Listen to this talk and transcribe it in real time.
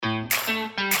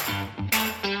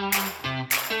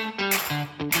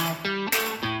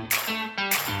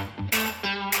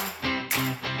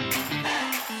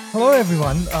Hello,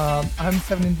 everyone. I'm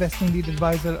Seven Investing Lead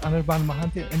Advisor Anirban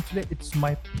Mahanti, and today it's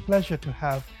my pleasure to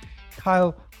have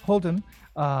Kyle Holden.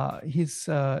 He's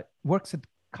works at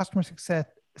customer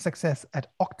success at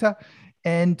Okta,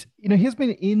 and he's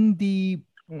been in the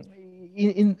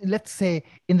let's say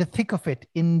in the thick of it,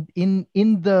 in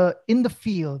the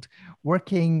field,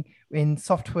 working in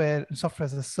software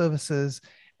as a services.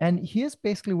 And he has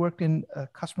basically worked in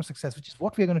customer success, which is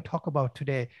what we're going to talk about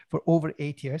today, for over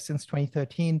 8 years, since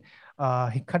 2013.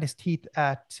 He cut his teeth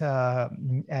at a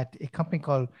company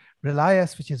called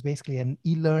Relias, which is basically an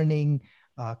e-learning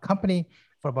company,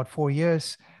 for about 4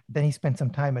 years. Then he spent some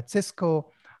time at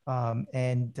Cisco,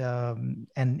 and in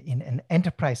an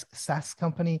enterprise SaaS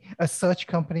company, a search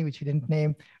company, which he didn't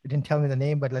name. He didn't tell me the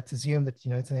name, but let's assume that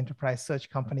it's an enterprise search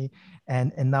company.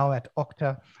 And now at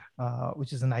Okta,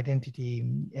 which is an identity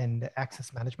and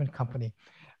access management company.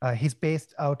 He's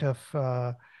based out of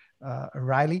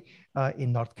Raleigh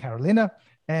in North Carolina.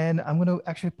 And I'm going to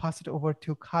actually pass it over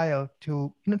to Kyle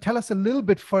to tell us a little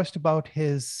bit first about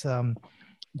his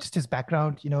just his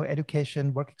background,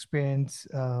 education, work experience,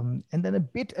 and then a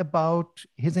bit about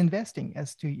his investing,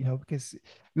 as to because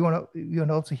we want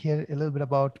to also hear a little bit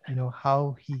about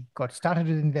how he got started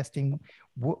with investing,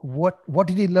 what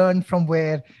did he learn from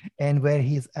where, and where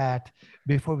he's at,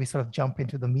 before we sort of jump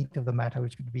into the meat of the matter,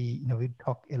 which would be we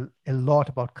talk a lot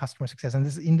about customer success, and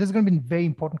this is going to be a very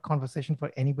important conversation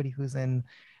for anybody who's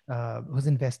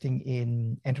investing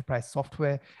in enterprise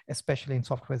software, especially in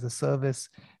software as a service,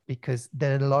 because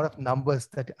there are a lot of numbers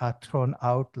that are thrown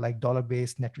out, like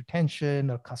dollar-based net retention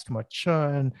or customer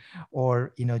churn,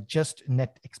 or just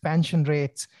net expansion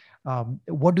rates.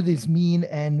 What do these mean,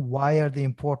 and why are they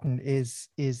important?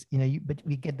 But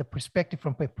we get the perspective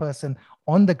from a person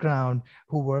on the ground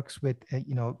who works with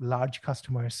large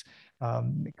customers,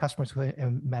 customers who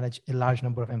manage a large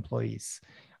number of employees.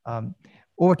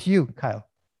 Over to you, Kyle.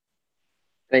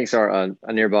 Thanks,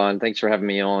 Anirban. Thanks for having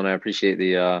me on. I appreciate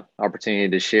the opportunity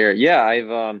to share. Yeah,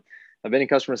 I've been in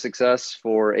customer success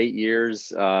for 8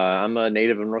 years. I'm a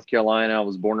native of North Carolina. I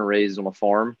was born and raised on a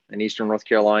farm in Eastern North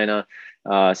Carolina.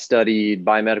 Studied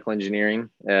biomedical engineering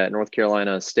at North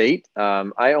Carolina State.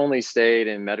 I only stayed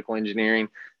in medical engineering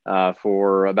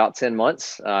for about 10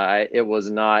 months. It was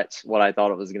not what I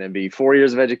thought it was going to be. 4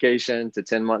 years of education to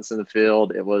 10 months in the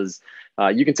field. It was,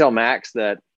 you can tell Max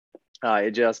that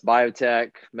it just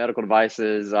biotech, medical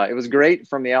devices. It was great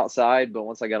from the outside, but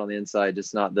once I got on the inside,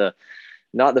 just not the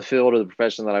field or the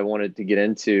profession that I wanted to get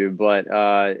into. But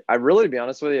I really, to be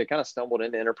honest with you, I kind of stumbled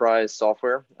into enterprise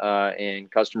software and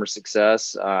customer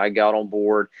success. I got on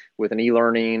board with an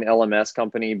e-learning LMS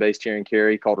company based here in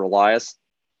Cary called Relias.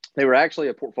 They were actually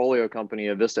a portfolio company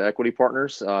of Vista Equity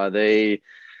Partners.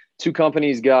 Two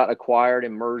companies got acquired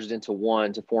and merged into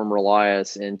one to form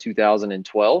Relias in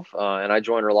 2012. And I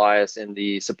joined Relias in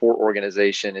the support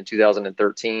organization in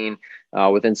 2013.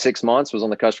 Within 6 months, was on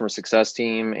the customer success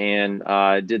team, and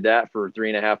did that for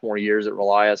 3.5 more years at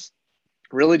Relias.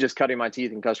 Really just cutting my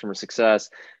teeth in customer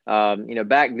success.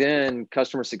 Back then,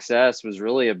 customer success was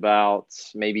really about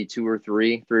maybe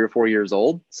 3 or 4 years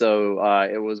old. So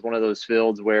it was one of those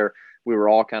fields where we were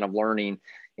all kind of learning.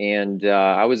 And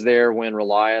I was there when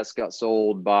Relias got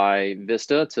sold by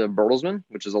Vista to Bertelsmann,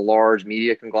 which is a large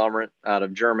media conglomerate out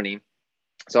of Germany.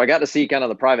 So I got to see kind of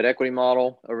the private equity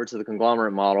model over to the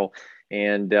conglomerate model.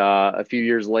 And a few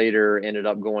years later, ended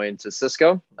up going to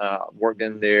Cisco, worked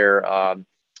in their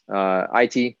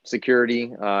IT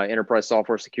security, enterprise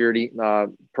software security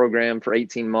program for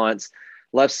 18 months.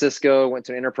 Left Cisco, went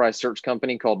to an enterprise search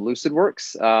company called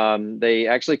LucidWorks. They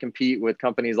actually compete with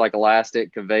companies like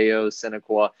Elastic, Coveo,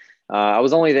 Cenequa. I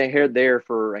was only there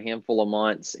for a handful of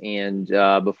months, and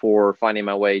before finding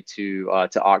my way to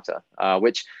Okta,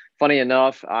 which, funny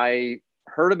enough, I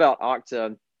heard about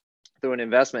Okta through an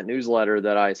investment newsletter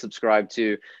that I subscribed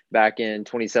to back in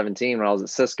 2017 when I was at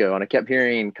Cisco. And I kept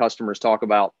hearing customers talk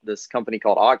about this company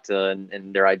called Okta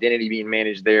and their identity being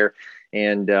managed there.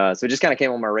 And so it just kind of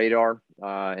came on my radar,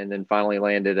 and then finally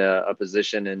landed a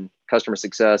position in customer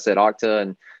success at Okta.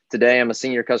 And today I'm a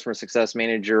senior customer success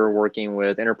manager working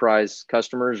with enterprise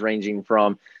customers ranging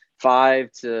from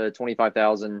 5 to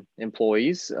 25,000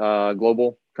 employees,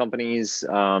 global companies.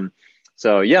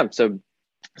 So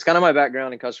it's kind of my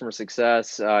background in customer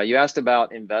success. You asked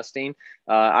about investing.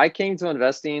 I came to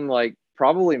investing like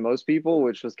probably most people,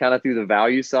 which was kind of through the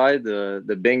value side,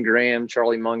 the Ben Graham,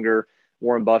 Charlie Munger,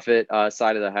 Warren Buffett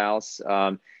side of the house.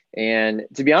 And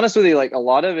to be honest with you, like a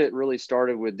lot of it really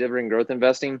started with dividend growth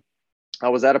investing. I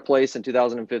was at a place in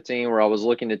 2015 where I was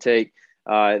looking to take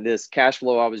this cash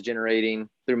flow I was generating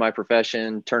through my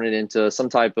profession, turn it into some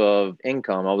type of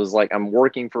income. I was like, I'm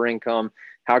working for income.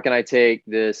 how can I take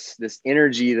this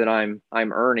energy that I'm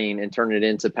earning and turn it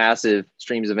into passive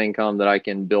streams of income that I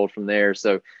can build from there.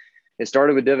 So it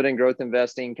started with dividend growth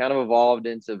investing, kind of evolved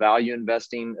into value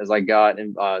investing as I got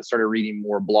and started reading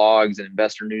more blogs and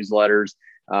investor newsletters.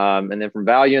 And then from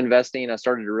value investing, I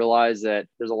started to realize that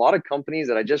there's a lot of companies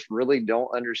that I just really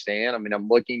don't understand. I mean, I'm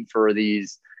looking for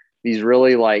these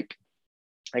really, like,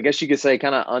 I guess you could say,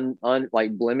 kind of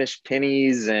like blemished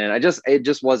pennies. And it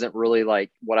just wasn't really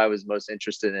like what I was most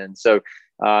interested in. So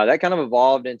that kind of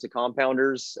evolved into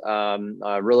compounders,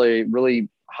 really, really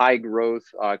high growth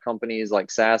companies like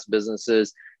SaaS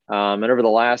businesses. And over the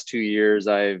last 2 years,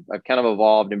 I've kind of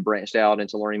evolved and branched out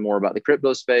into learning more about the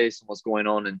crypto space and what's going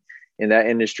on in that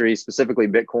industry, specifically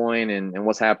Bitcoin and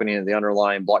what's happening in the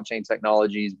underlying blockchain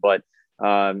technologies. But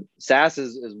SaaS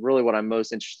is really what I'm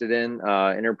most interested in,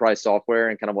 enterprise software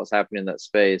and kind of what's happening in that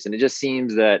space. And it just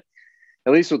seems that,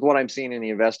 at least with what I'm seeing in the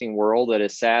investing world, that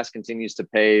as SaaS continues to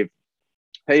pave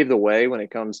the way when it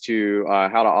comes to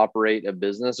how to operate a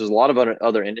business, there's a lot of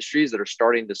other industries that are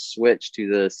starting to switch to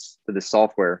this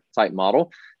software type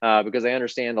model because they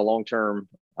understand the long-term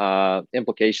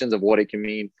implications of what it can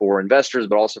mean for investors,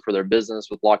 but also for their business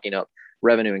with locking up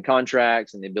revenue and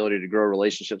contracts and the ability to grow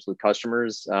relationships with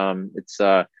customers.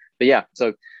 But yeah,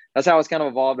 so that's how it's kind of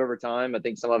evolved over time. I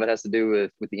think some of it has to do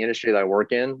with the industry that I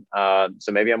work in.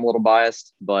 So maybe I'm a little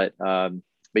biased, but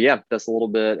yeah, that's a little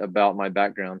bit about my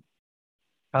background.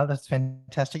 Oh, that's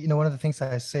fantastic. One of the things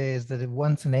I say is that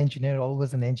once an engineer,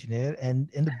 always an engineer. And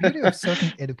the beauty of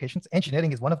certain educations,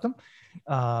 engineering is one of them,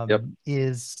 Yep.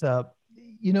 is,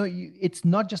 it's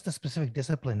not just a specific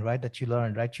discipline, right, that you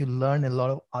learn, right? You learn a lot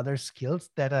of other skills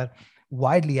that are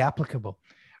widely applicable,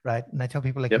 right? And I tell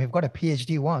people, like, Yep. if you've got a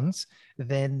PhD once,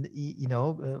 then,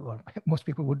 well, most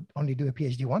people would only do a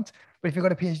PhD once. But if you've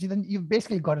got a PhD, then you've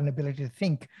basically got an ability to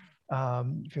think.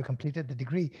 If you completed the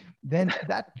degree, then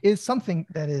that is something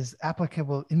that is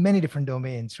applicable in many different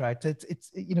domains, right? So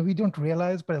it's we don't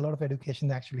realize, but a lot of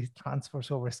education actually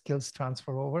transfers over, skills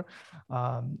transfer over.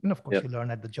 And of course, Yep. you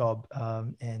learn at the job.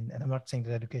 And I'm not saying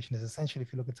that education is essential.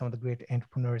 If you look at some of the great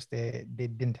entrepreneurs, they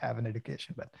didn't have an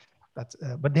education,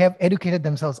 but they have educated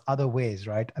themselves other ways,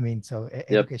 right? I mean, so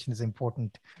education is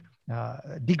important.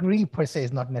 Degree per se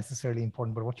is not necessarily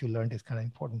important, but what you learned is kind of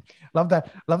important. Love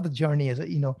that. Love the journey. As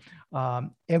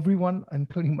everyone,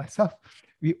 including myself,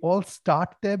 we all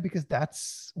start there because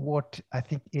that's what I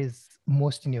think is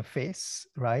most in your face,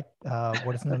 right?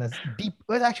 What is known as deep.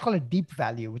 Well, I actually call it deep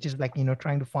value, which is like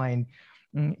trying to find,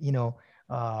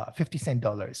 50-cent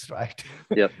dollars, right?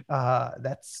 Yep.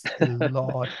 That's a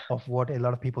lot of what a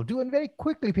lot of people do, and very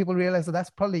quickly people realize that that's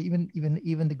probably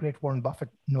even the great Warren Buffett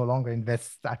no longer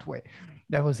invests that way.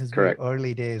 That was his Correct. very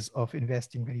early days of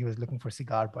investing, when he was looking for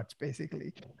cigar butts,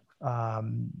 basically.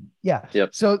 Yeah.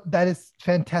 Yep. So that is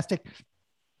fantastic.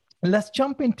 Let's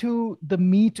jump into the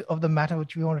meat of the matter,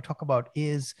 which we want to talk about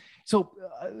is, so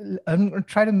I'm going to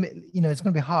try to, it's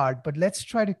going to be hard, but let's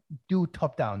try to do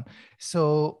top down.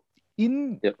 So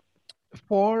Yep.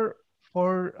 for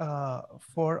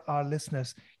our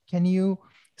listeners, can you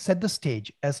set the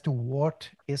stage as to what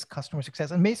is customer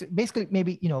success? And basically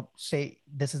maybe, say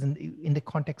this is in the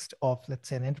context of, let's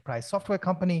say, an enterprise software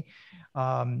company.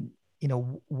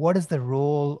 What is the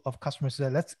role of customer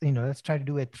success? Let's try to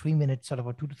do a 3-minute, sort of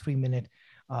a 2 to 3 minute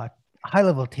high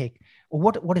level take.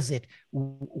 What is it?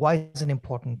 Why is it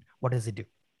important? What does it do?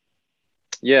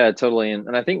 Yeah, totally.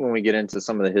 And I think when we get into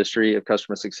some of the history of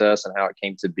customer success and how it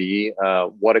came to be,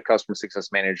 what a customer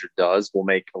success manager does will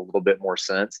make a little bit more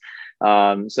sense.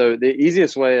 So the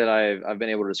easiest way that I've been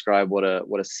able to describe what a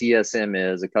CSM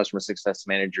is, a customer success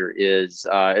manager is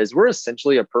we're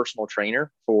essentially a personal trainer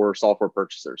for software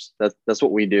purchasers. That's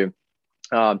what we do.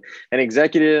 An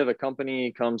executive, a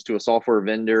company comes to a software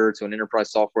vendor, to an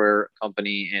enterprise software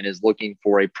company, and is looking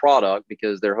for a product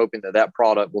because they're hoping that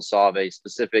product will solve a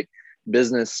specific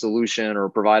business solution or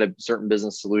provide a certain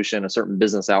business solution, a certain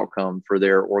business outcome for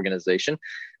their organization.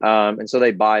 And so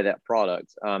they buy that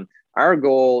product. Our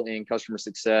goal in customer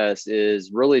success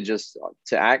is really just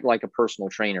to act like a personal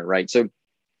trainer, right? So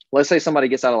let's say somebody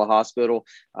gets out of the hospital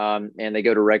and they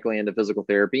go directly into physical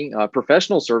therapy.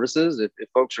 Professional services, if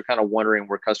folks are kind of wondering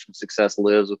where customer success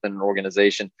lives within an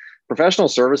organization, professional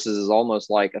services is almost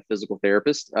like a physical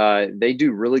therapist. They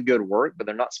do really good work, but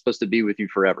they're not supposed to be with you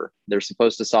forever. They're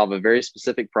supposed to solve a very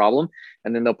specific problem,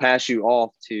 and then they'll pass you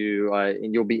off to,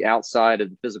 and you'll be outside of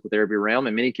the physical therapy realm.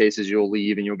 In many cases, you'll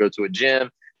leave and you'll go to a gym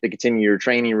to continue your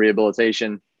training,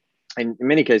 rehabilitation. And in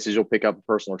many cases, you'll pick up a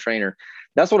personal trainer.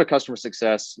 That's what a customer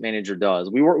success manager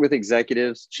does. We work with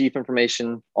executives, chief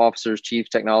information officers, chief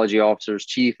technology officers,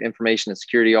 chief information and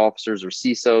security officers, or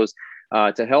CISOs,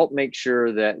 to help make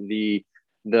sure that the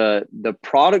the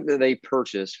product that they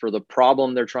purchase for the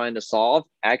problem they're trying to solve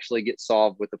actually gets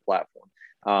solved with the platform.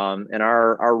 And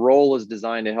our role is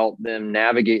designed to help them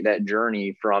navigate that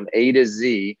journey from A to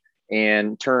Z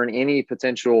and turn any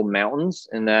potential mountains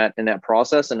in that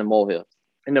process into molehills.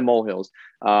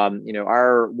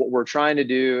 What we're trying to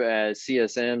do as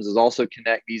CSMs is also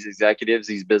connect these executives,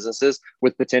 these businesses,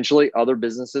 with potentially other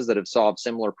businesses that have solved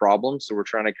similar problems. So we're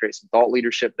trying to create some thought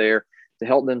leadership there to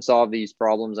help them solve these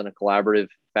problems in a collaborative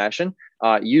fashion,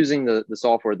 using the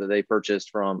software that they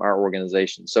purchased from our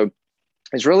organization. So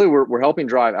it's really, we're helping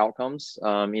drive outcomes.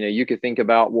 You could think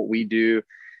about what we do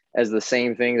as the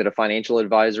same thing that a financial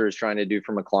advisor is trying to do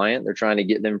from a client. They're trying to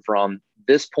get them from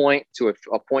this point to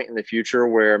a point in the future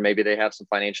where maybe they have some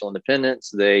financial independence.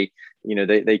 They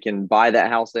can buy that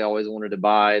house they always wanted to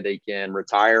buy. They can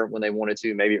retire when they wanted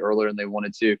to, maybe earlier than they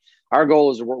wanted to. Our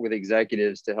goal is to work with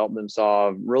executives to help them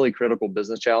solve really critical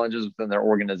business challenges within their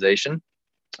organization.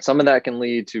 Some of that can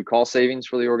lead to cost savings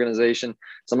for the organization.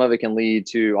 Some of it can lead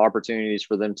to opportunities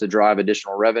for them to drive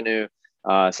additional revenue.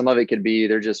 Some of it could be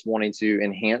they're just wanting to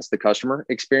enhance the customer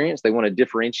experience. They want to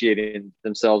differentiate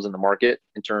themselves in the market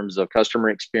in terms of customer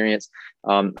experience.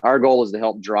 Our goal is to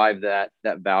help drive that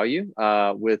value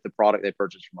with the product they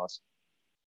purchase from us.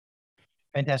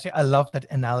 Fantastic. I love that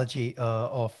analogy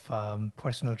of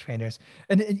personal trainers.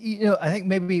 And, I think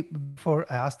maybe before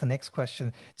I ask the next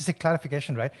question, just a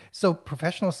clarification, right? So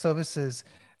professional services,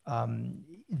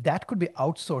 that could be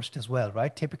outsourced as well,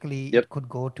 right? Typically, Yep. it could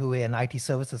go to an IT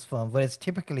services firm, whereas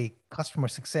typically customer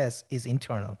success is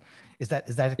internal. Yep.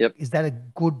 Is that a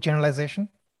good generalization?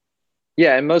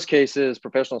 Yeah, in most cases,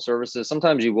 professional services,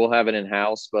 sometimes you will have it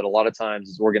in-house, but a lot of times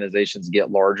as organizations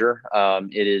get larger,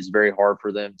 it is very hard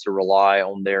for them to rely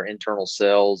on their internal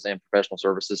sales and professional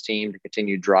services team to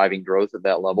continue driving growth at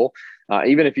that level.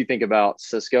 Even if you think about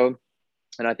Cisco,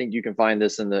 and I think you can find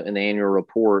this in the annual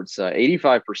reports,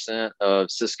 85%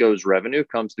 of Cisco's revenue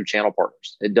comes through channel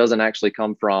partners. It doesn't actually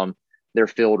come from their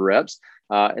field reps.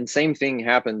 And same thing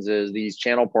happens is these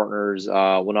channel partners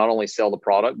will not only sell the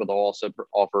product, but they'll also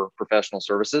offer professional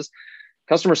services.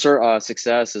 Customer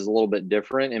success is a little bit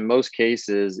different. In most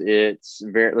cases,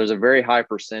 there's a very high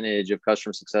percentage of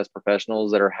customer success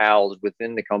professionals that are housed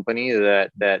within the company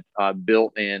that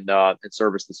built and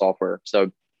service the software.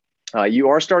 So you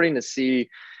are starting to see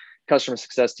customer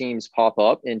success teams pop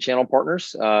up in channel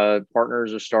partners.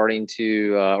 Partners are starting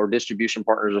to, or distribution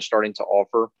partners are starting to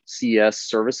offer CS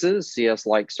services,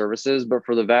 CS-like services. But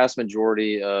for the vast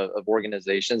majority of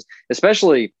organizations,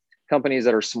 especially companies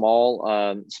that are small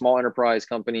enterprise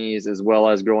companies, as well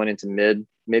as growing into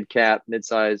mid-cap,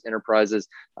 mid-sized enterprises,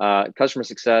 customer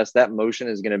success, that motion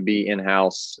is going to be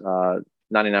in-house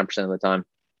 99% of the time.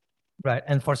 Right.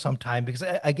 And for some time, because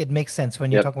it makes sense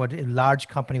when you're talking about a large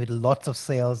company with lots of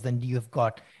sales, then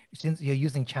since you're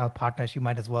using channel partners, you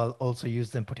might as well also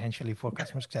use them potentially for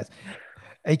customer success.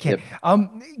 Okay.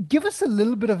 Give us a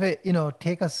little bit of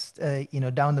take us,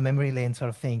 down the memory lane sort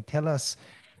of thing. Tell us,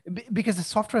 because the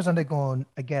software has undergone,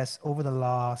 I guess, over the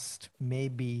last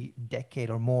maybe decade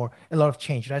or more, a lot of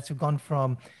change, right? So we've gone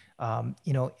from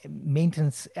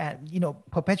maintenance and,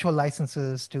 perpetual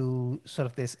licenses to sort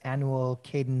of this annual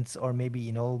cadence, or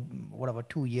maybe, whatever,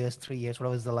 2 years, 3 years,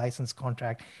 whatever is the license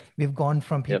contract. We've gone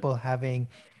from people having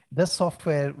the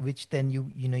software, which then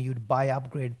you'd buy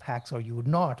upgrade packs, or you would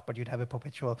not, but you'd have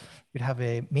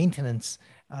a maintenance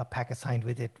pack assigned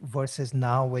with it, versus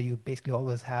now where you basically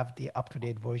always have the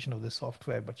up-to-date version of the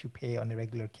software, but you pay on a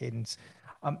regular cadence.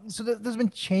 So there's been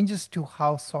changes to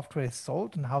how software is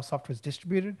sold and how software is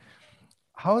distributed.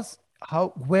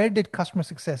 Where did customer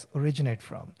success originate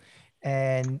from,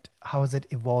 and how has it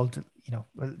evolved?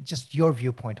 Just your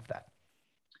viewpoint of that.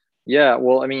 Yeah,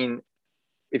 well, I mean,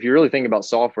 if you really think about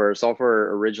software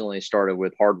originally started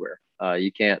with hardware.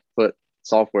 You can't put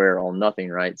software on nothing,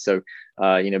 right? So,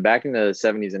 back in the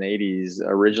 70s and 80s,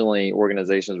 originally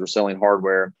organizations were selling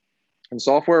hardware, and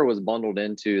software was bundled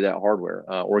into that hardware.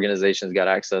 Organizations got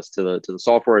access to the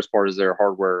software as part of their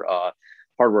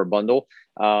hardware bundle.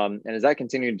 And as that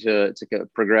continued to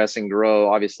progress and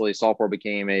grow, obviously software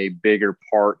became a bigger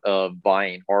part of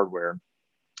buying hardware.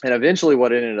 And eventually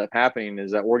what ended up happening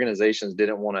is that organizations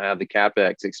didn't want to have the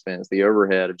CapEx expense, the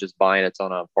overhead of just buying a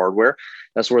ton of hardware.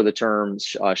 That's where the term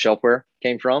shelfware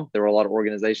came from. There were a lot of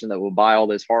organizations that would buy all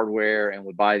this hardware and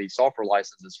would buy these software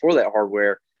licenses for that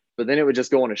hardware, but then it would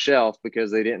just go on a shelf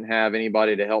because they didn't have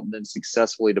anybody to help them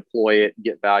successfully deploy it,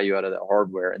 get value out of that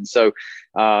hardware. And so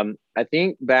I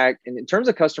think back in terms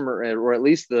of customer, or at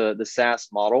least the SaaS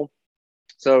model.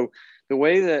 So the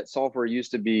way that software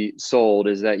used to be sold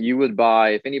is that you would buy,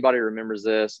 if anybody remembers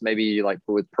this, maybe like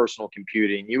with personal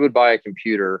computing, you would buy a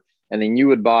computer and then you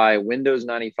would buy Windows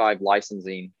 95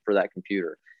 licensing for that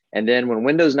computer. And then when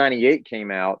Windows 98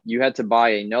 came out, you had to buy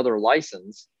another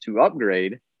license to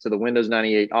upgrade to the Windows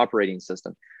 98 operating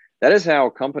system. That is how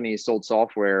companies sold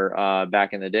software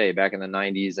back in the day, back in the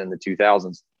 90s and the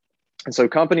 2000s. And so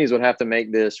companies would have to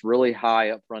make this really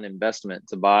high upfront investment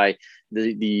to buy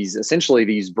these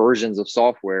versions of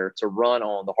software to run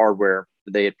on the hardware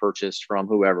that they had purchased from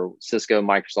whoever, Cisco,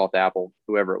 Microsoft, Apple,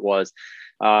 whoever it was.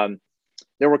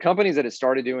 There were companies that had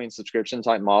started doing subscription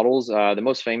type models. The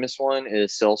most famous one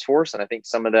is Salesforce. And I think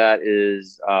some of that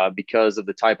is because of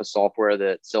the type of software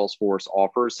that Salesforce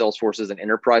offers. Salesforce is an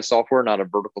enterprise software, not a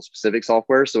vertical specific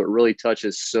software. So it really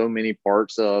touches so many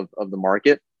parts of the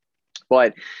market.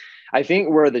 But I think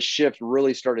where the shift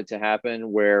really started to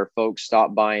happen, where folks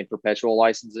stopped buying perpetual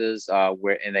licenses,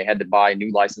 and they had to buy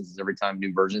new licenses every time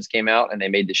new versions came out, and they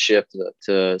made the shift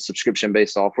to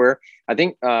subscription-based software. I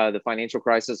think the financial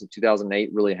crisis of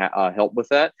 2008 really helped with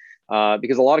that,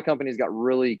 because a lot of companies got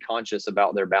really conscious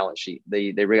about their balance sheet.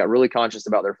 They got really conscious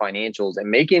about their financials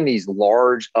and making these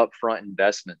large upfront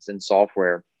investments in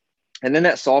software, and then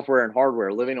that software and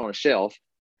hardware living on a shelf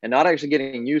and not actually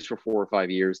getting used for 4 or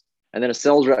 5 years. And then a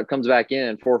sales rep comes back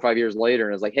in 4 or 5 years later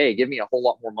and is like, hey, give me a whole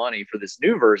lot more money for this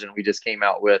new version we just came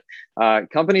out with.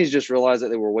 Companies just realized that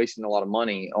they were wasting a lot of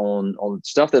money on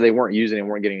stuff that they weren't using and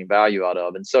weren't getting any value out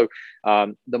of. And so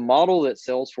the model that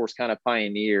Salesforce kind of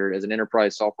pioneered as an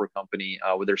enterprise software company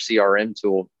with their CRM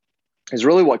tool is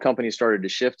really what companies started to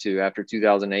shift to after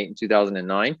 2008 and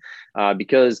 2009,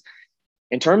 because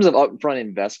in terms of upfront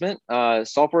investment,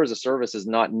 software as a service is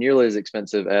not nearly as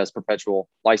expensive as perpetual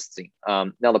licensing.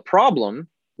 Now, the problem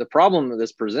that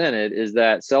this presented is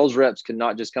that sales reps could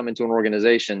not just come into an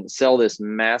organization, sell this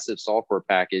massive software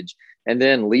package, and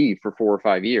then leave for 4 or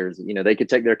 5 years. You know, they could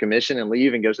take their commission and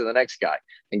leave and go to the next guy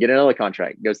and get another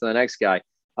contract, goes to the next guy.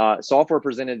 Software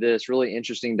presented this really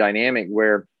interesting dynamic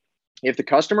where if the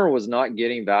customer was not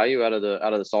getting value out of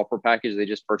the software package they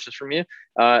just purchased from you,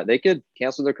 they could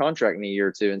cancel their contract in a year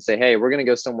or two and say, "Hey, we're going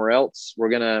to go somewhere else. We're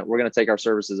gonna take our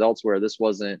services elsewhere. This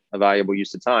wasn't a valuable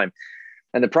use of time."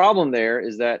 And the problem there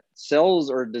is that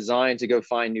sales are designed to go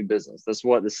find new business. That's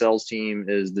what the sales team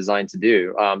is designed to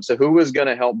do. So who is going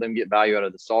to help them get value out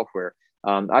of the software?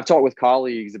 I've talked with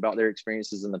colleagues about their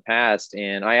experiences in the past,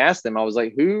 and I asked them, I was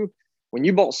like, when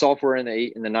you bought software in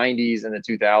the 90s and the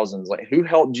 2000s, like who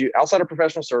helped you outside of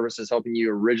professional services helping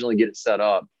you originally get it set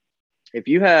up? If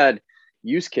you had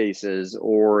use cases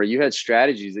or you had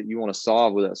strategies that you want to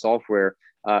solve with that software,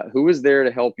 who was there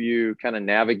to help you kind of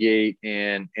navigate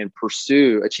and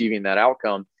pursue achieving that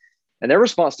outcome? And their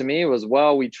response to me was,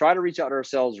 well, we try to reach out to our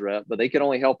sales rep, but they could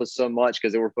only help us so much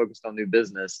because they were focused on new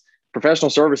business. Professional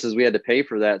services, we had to pay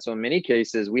for that. So in many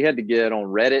cases, we had to get on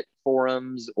Reddit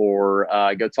forums or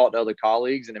go talk to other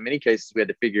colleagues. And in many cases, we had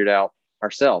to figure it out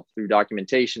ourselves through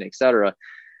documentation, et cetera.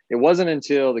 It wasn't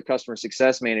until the customer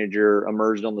success manager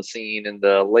emerged on the scene in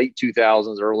the late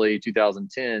 2000s, early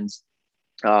 2010s,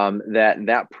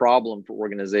 that problem for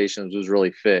organizations was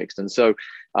really fixed. And so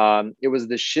it was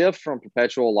the shift from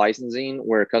perpetual licensing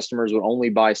where customers would only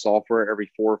buy software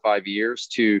every 4 or 5 years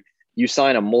to you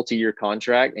sign a multi-year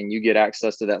contract and you get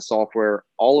access to that software,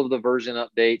 all of the version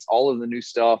updates, all of the new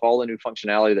stuff, all the new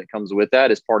functionality that comes with that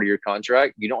as part of your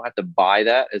contract. You don't have to buy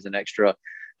that as an extra,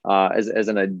 as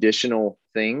an additional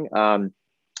thing.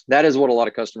 That is what a lot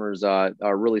of customers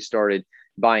really started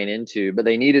buying into, but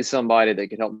they needed somebody that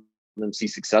could help them see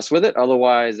success with it.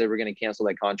 Otherwise, they were going to cancel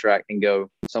that contract and go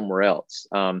somewhere else.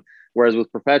 Whereas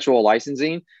with perpetual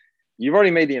licensing, you've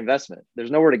already made the investment. There's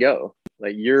nowhere to go.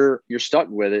 Like you're stuck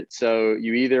with it. So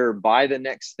you either buy the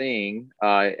next thing,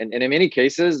 and in many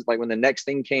cases, like when the next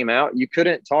thing came out, you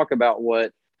couldn't talk about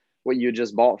what you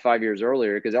just bought 5 years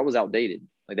earlier because that was outdated.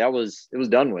 Like it was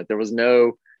done with. There was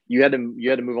no. You had to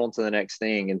move on to the next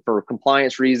thing. And for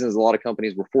compliance reasons, a lot of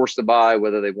companies were forced to buy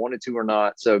whether they wanted to or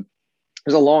not. So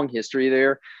there's a long history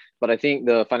there. But I think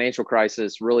the financial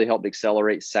crisis really helped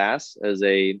accelerate SaaS as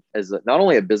not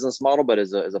only a business model, but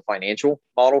as a financial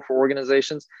model for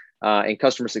organizations. And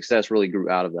customer success really grew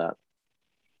out of that.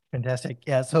 Fantastic.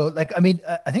 Yeah. So I think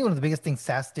one of the biggest things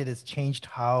SaaS did is changed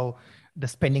how the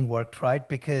spending worked, right?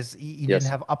 Because you didn't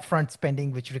have upfront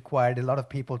spending, which required a lot of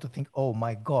people to think, oh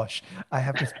my gosh, I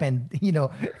have to spend,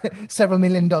 several $1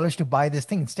 million to buy this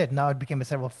thing. Instead, now it became a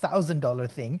several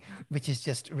 $1,000 thing, which is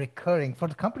just recurring. For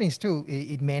the companies too,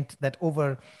 it meant that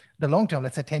over the long term,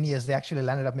 let's say 10 years, they actually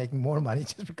landed up making more money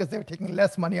just because they were taking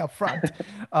less money up front,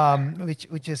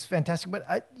 which is fantastic.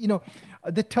 But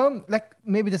The term, like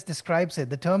maybe this describes it.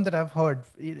 The term that I've heard,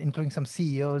 including some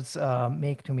CEOs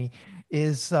make to me,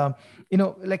 is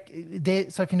like they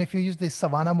sort of, if you use the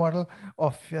Savannah model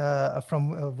of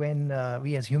from when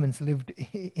we as humans lived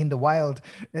in the wild,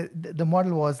 the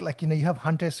model was like you have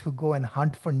hunters who go and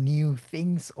hunt for new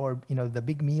things or the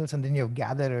big meals, and then you have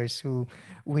gatherers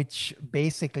which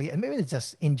basically, and maybe it's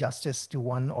just injustice to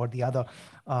one or the other,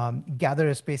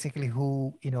 gatherers basically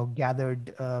who gathered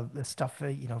the stuff,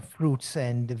 fruits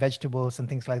and vegetables and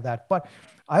things like that. But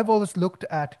I've always looked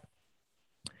at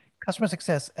customer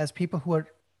success as people who are,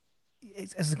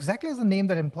 as exactly as the name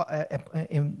that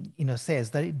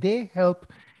says, that they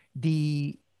help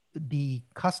the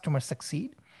customer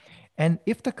succeed. And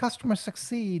if the customer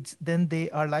succeeds, then they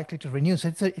are likely to renew.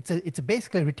 So it's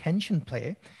basically a retention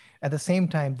play. At the same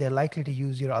time, they're likely to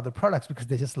use your other products because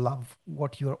they just love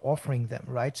what you're offering them,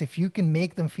 right? So if you can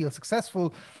make them feel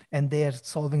successful and they're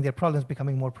solving their problems,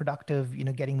 becoming more productive,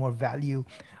 getting more value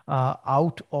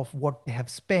out of what they have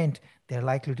spent, they're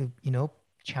likely to,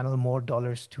 channel more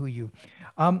dollars to you.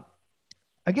 I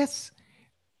guess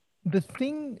the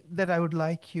thing that I would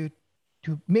like you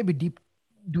to maybe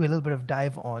do a little bit of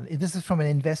dive on, this is from an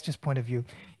investor's point of view,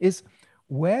 is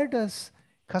where does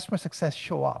customer success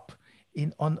show up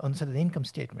on sort of the income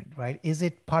statement, right? Is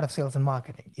it part of sales and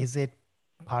marketing? Is it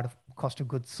part of cost of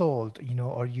goods sold,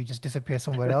 or you just disappear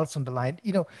somewhere else on the line?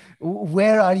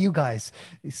 Where are you guys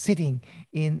sitting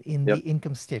in the Yep.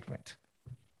 income statement?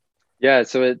 Yeah,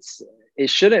 so it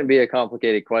shouldn't be a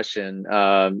complicated question.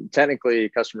 Technically,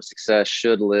 customer success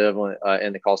should live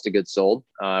in the cost of goods sold,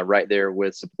 right there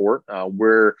with support.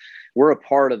 We're a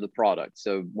part of the product.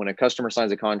 So when a customer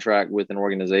signs a contract with an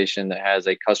organization that has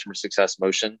a customer success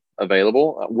motion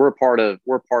available, we're a part of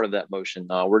that motion.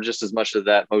 We're just as much of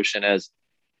that motion as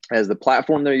the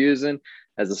platform they're using,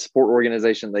 as the support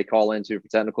organization they call into for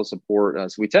technical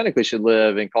support. So we technically should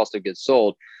live in cost of goods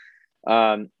sold.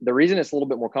 The reason it's a little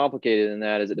bit more complicated than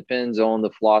that is it depends on the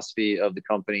philosophy of the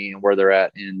company and where they're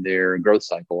at in their growth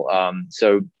cycle.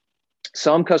 So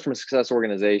some customer success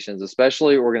organizations,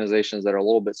 especially organizations that are a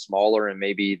little bit smaller and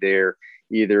maybe they're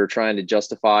either trying to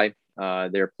justify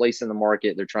their place in the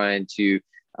market, they're trying to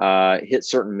hit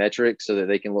certain metrics so that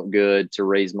they can look good to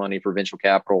raise money for venture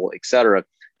capital, et cetera.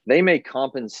 They may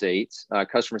compensate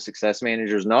customer success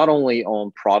managers not only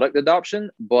on product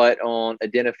adoption, but on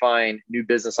identifying new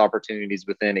business opportunities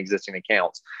within existing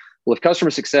accounts. Well, if customer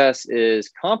success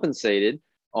is compensated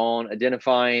on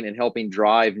identifying and helping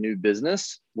drive new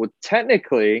business, well,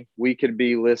 technically, we could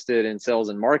be listed in sales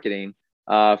and marketing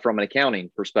from an accounting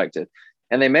perspective.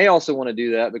 And they may also want to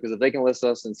do that because if they can list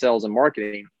us in sales and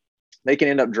marketing, they can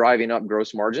end up driving up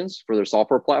gross margins for their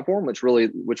software platform, which really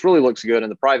looks good in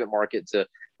the private market to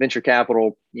venture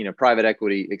capital, private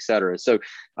equity, et cetera. So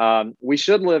we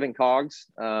should live in COGS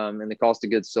in the cost of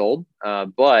goods sold,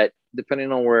 but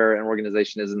depending on where an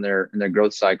organization is in their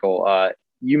growth cycle,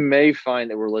 you may find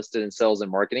that we're listed in sales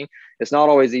and marketing. It's not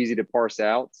always easy to parse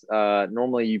out.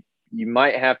 Normally, you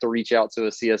might have to reach out to a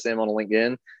CSM on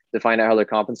LinkedIn to find out how they're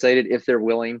compensated if they're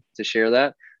willing to share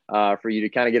that. For you to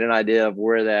kind of get an idea of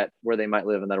where they might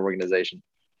live in that organization.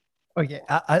 Okay,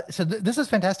 so this is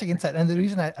fantastic insight, and the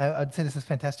reason I'd say this is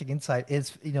fantastic insight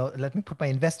is, let me put my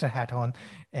investor hat on,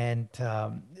 and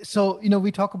so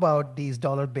we talk about these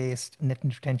dollar-based net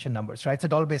retention numbers, right? So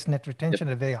dollar-based net retention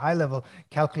at a very high level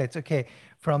calculates, okay,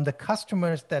 from the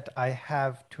customers that I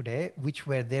have today, which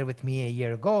were there with me a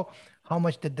year ago, how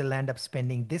much did they land up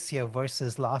spending this year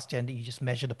versus last year? And you just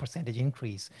measure the percentage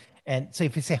increase. And so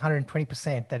if you say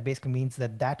 120%, that basically means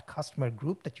that customer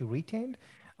group that you retained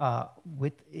so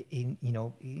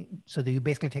that you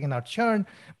basically taken out churn,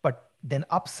 but then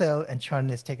upsell and churn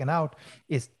is taken out,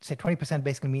 is say 20%,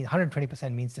 basically means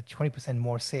 120% means that 20%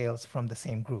 more sales from the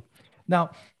same group. Now,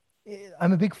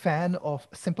 I'm a big fan of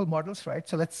simple models, right?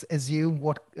 So let's assume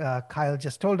what Kyle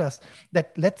just told us,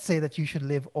 that let's say that you should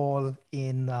live all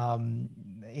in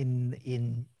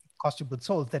cost of goods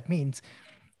sold. That means,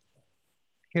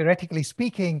 theoretically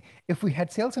speaking, if we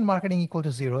had sales and marketing equal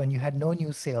to zero and you had no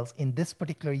new sales in this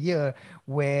particular year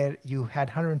where you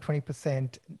had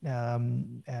 120%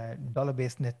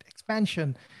 dollar-based net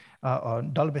expansion or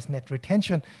dollar-based net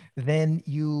retention, then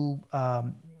you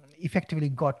effectively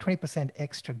got 20%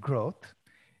 extra growth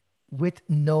with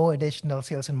no additional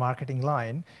sales and marketing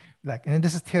line. And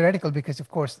this is theoretical because, of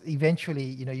course, eventually,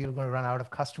 you're going to run out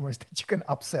of customers that you can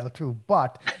upsell to.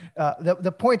 But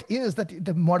the point is that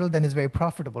the model then is very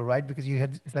profitable, right? Because you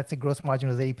had, let's say, gross margin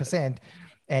was 80%,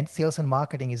 and sales and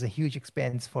marketing is a huge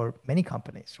expense for many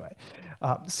companies, right?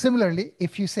 Similarly,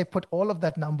 if you say put all of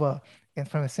that number and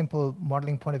from a simple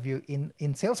modeling point of view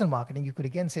in sales and marketing, you could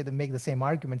again make the same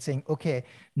argument saying, okay,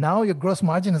 now your gross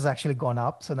margin has actually gone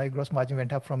up. So now your gross margin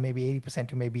went up from maybe 80%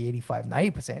 to maybe 85,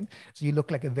 90%. So you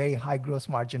look like a very high gross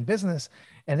margin business.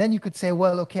 And then you could say,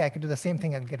 well, okay, I could do the same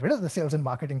thing. I'll get rid of the sales and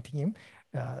marketing team,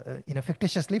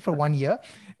 fictitiously for 1 year,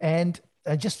 and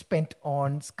I just spent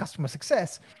on customer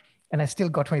success, and I still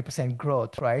got 20%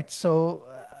 growth, right? So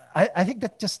I think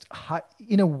that just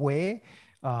in a way,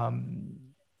 a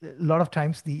lot of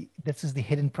times this is the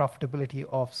hidden profitability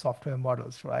of software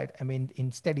models, right? I mean,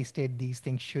 in steady state, these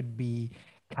things should be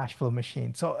cash flow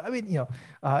machines. So I mean,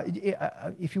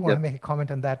 if you want to Yep. make a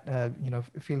comment on that,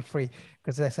 feel free,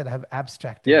 because as I said, I have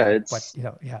abstracted Yeah, that, but it's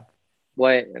yeah.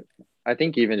 well, I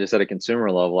think even just at a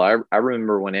consumer level, I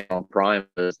remember when Amazon Prime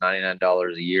was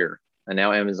 $99 a year, and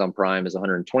now Amazon Prime is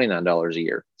 $129 a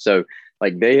year. So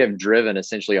like they have driven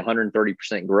essentially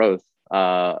 130% growth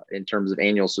in terms of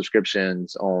annual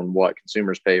subscriptions on what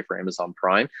consumers pay for Amazon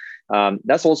Prime.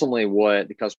 That's ultimately what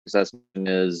the customer success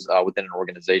is within an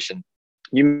organization.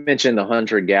 You mentioned the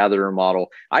hunter-gatherer model.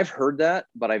 I've heard that,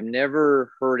 but I've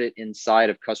never heard it inside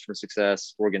of customer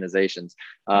success organizations.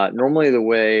 Normally, the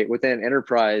way within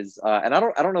enterprise, and I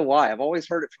don't know why. I've always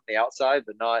heard it from the outside,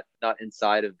 but not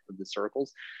inside of the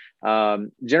circles.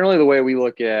 Generally, the way we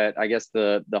look at, I guess,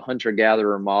 the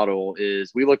hunter-gatherer model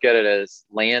is we look at it as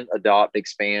land, adopt,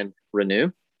 expand,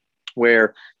 renew,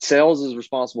 where sales is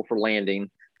responsible for landing,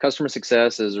 customer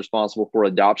success is responsible for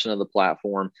adoption of the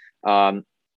platform.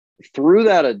 Through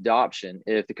that adoption,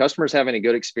 if the customer is having a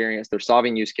good experience, they're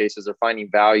solving use cases, they're finding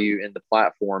value in the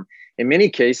platform. In many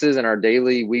cases, in our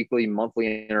daily, weekly,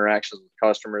 monthly interactions with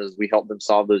customers, we help them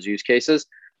solve those use cases.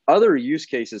 Other use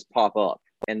cases pop up.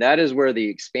 And that is where the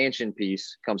expansion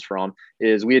piece comes from,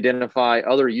 is we identify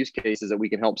other use cases that we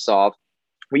can help solve.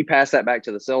 We pass that back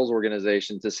to the sales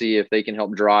organization to see if they can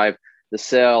help drive the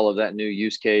sale of that new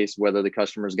use case, whether the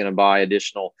customer is going to buy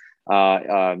additional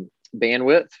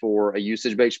bandwidth for a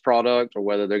usage-based product, or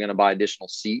whether they're going to buy additional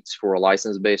seats for a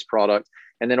license-based product.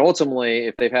 And then ultimately,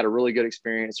 if they've had a really good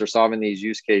experience, they're solving these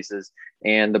use cases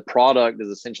and the product is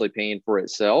essentially paying for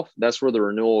itself, that's where the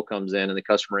renewal comes in, and the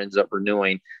customer ends up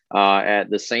renewing at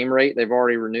the same rate they've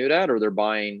already renewed at, or they're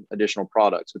buying additional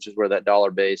products, which is where that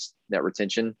dollar-based net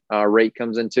retention rate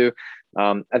comes into.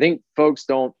 I think folks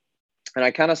don't, and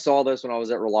I kind of saw this when I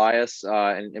was at Relias,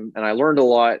 and I learned a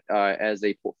lot as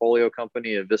a portfolio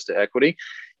company of Vista Equity,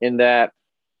 in that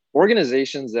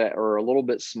organizations that are a little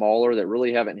bit smaller, that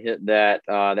really haven't hit that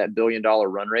 $1 billion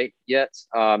run rate yet.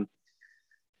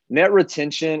 Net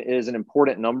retention is an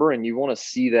important number, and you want to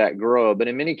see that grow. But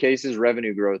in many cases,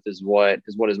 revenue growth is what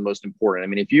is most important. I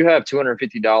mean, if you have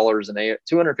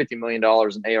 $250 million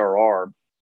in ARR,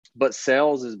 but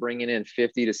sales is bringing in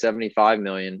 50 to 75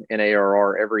 million in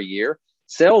ARR every year,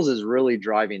 sales is really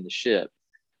driving the ship.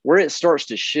 Where it starts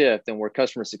to shift and where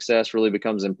customer success really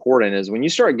becomes important is when you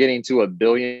start getting to $1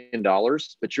 billion,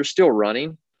 but you're still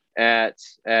running at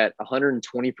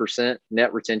 120%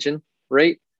 net retention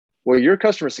rate. Well, your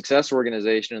customer success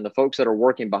organization and the folks that are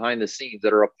working behind the scenes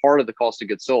that are a part of the cost of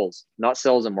goods sold, not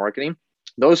sales and marketing,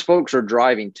 those folks are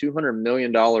driving $200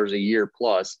 million a year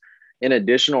plus in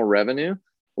additional revenue.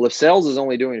 Well, if sales is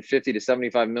only doing 50 to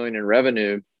 75 million in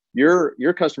revenue,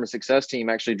 your customer success team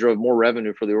actually drove more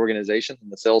revenue for the organization than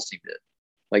the sales team did.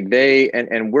 Like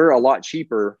and we're a lot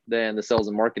cheaper than the sales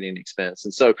and marketing expense.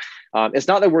 And so it's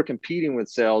not that we're competing with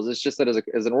sales. It's just that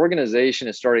as an organization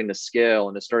is starting to scale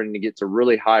and is starting to get to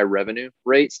really high revenue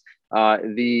rates,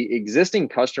 the existing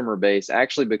customer base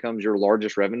actually becomes your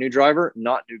largest revenue driver,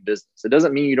 not new business. It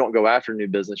doesn't mean you don't go after new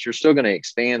business. You're still going to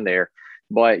expand there,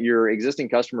 but your existing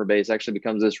customer base actually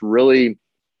becomes this really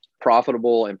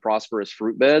profitable and prosperous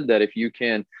fruit bed that if you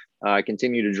can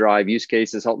continue to drive use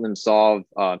cases, help them solve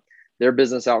their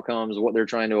business outcomes, what they're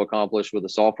trying to accomplish with a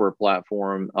software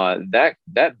platform,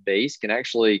 that base can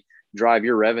actually drive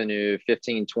your revenue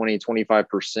 15, 20,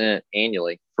 25%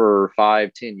 annually for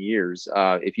 5-10 years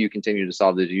if you continue to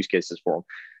solve those use cases for them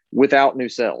without new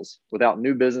sales, without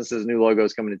new businesses, new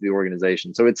logos coming into the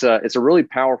organization. So it's a really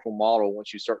powerful model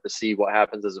once you start to see what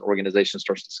happens as an organization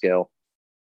starts to scale.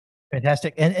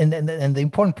 Fantastic. And the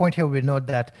important point here, we note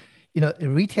that, a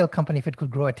retail company, if it could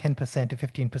grow at 10% to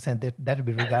 15%, that would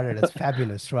be regarded as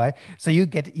fabulous, right? So you're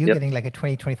getting like a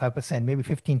 20, 25%, maybe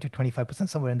 15 to 25%,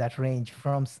 somewhere in that range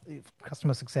from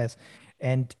customer success.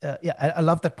 And I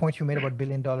love that point you made about $1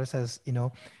 billion as,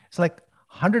 it's like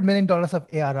 $100 million of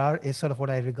ARR is sort of what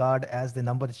I regard as the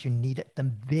number that you need at the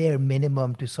bare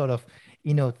minimum to sort of,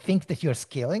 think that you're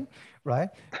scaling. right?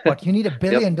 But you need $1 Yep.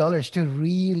 billion to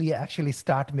really actually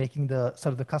start making the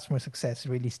sort of the customer success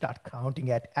really start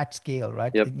counting at scale,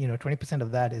 right? Yep. 20%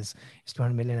 of that is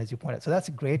 200 million, as you pointed. So that's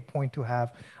a great point to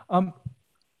have.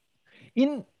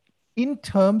 In in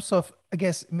terms of, I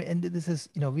guess, and this is,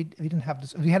 we didn't have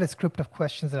this, we had a script of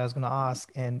questions that I was going to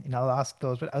ask, and I'll ask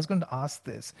those, but I was going to ask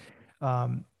this.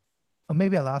 Or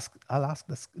maybe I'll ask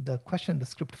the question in the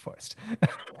script first,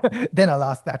 then I'll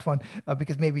ask that one,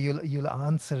 because maybe you'll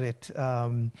answer it.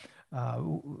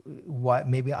 Why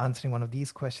maybe answering one of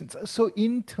these questions. So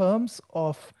in terms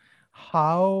of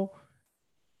how,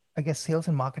 I guess, sales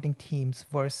and marketing teams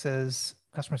versus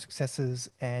customer successes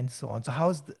and so on. So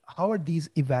how are these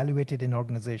evaluated in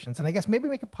organizations? And I guess maybe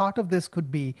make a part of this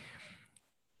could be,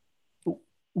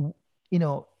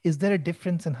 is there a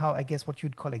difference in how, I guess, what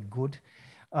you'd call a good,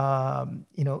 a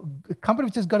company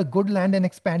which has got a good land and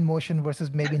expand motion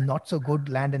versus maybe not so good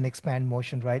land and expand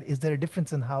motion, right? Is there a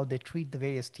difference in how they treat the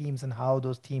various teams and how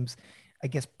those teams, I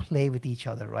guess, play with each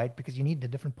other, right? Because you need the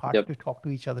different parts Yep. to talk to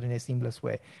each other in a seamless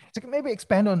way. So maybe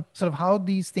expand on sort of how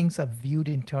these things are viewed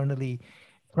internally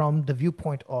from the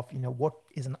viewpoint of, what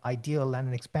is an ideal land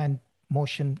and expand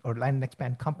motion or land and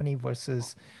expand company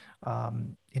versus,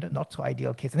 not so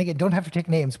ideal case. And again, don't have to take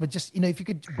names, but just, if you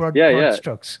could Yeah. broad Yeah.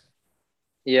 strokes.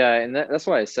 Yeah, and that's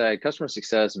why I said customer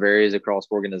success varies across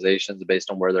organizations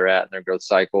based on where they're at in their growth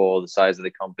cycle, the size of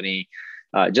the company,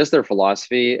 just their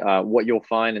philosophy. What you'll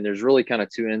find, and there's really kind of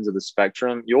two ends of the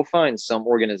spectrum. You'll find some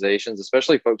organizations,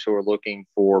 especially folks who are looking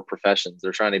for professions,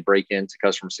 they're trying to break into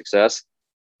customer success.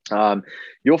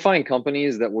 You'll find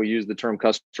companies that will use the term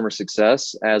customer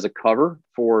success as a cover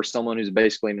for someone who's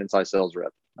basically an inside sales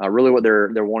rep. Really, what they're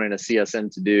wanting a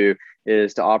CSM to do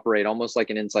is to operate almost like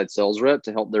an inside sales rep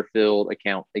to help their field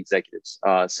account executives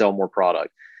sell more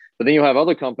product. But then you'll have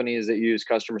other companies that use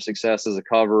customer success as a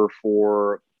cover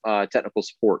for technical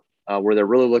support, where they're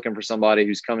really looking for somebody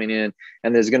who's coming in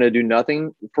and is going to do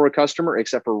nothing for a customer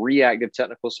except for reactive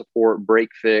technical support, break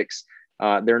fix.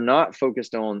 They're not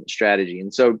focused on strategy.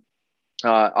 And so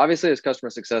obviously, as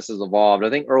customer success has evolved, I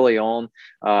think early on,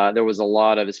 there was a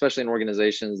lot of, especially in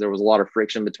organizations, there was a lot of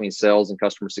friction between sales and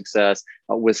customer success.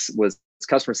 Was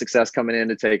customer success coming in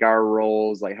to take our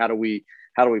roles? Like, how do we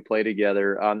play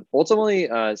together? Ultimately,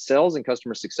 sales and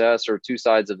customer success are two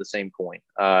sides of the same coin.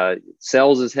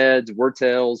 Sales is heads, we're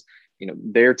tails.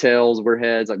 Their tails, we're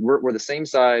heads. Like we're the same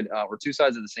side. We're two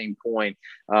sides of the same coin.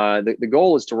 The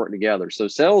goal is to work together. So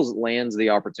sales lands the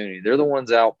opportunity. They're the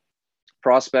ones out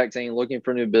prospecting, looking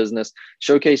for new business,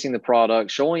 showcasing the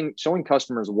product, showing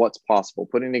customers what's possible,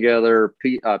 putting together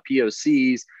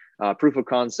POCs, proof of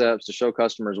concepts to show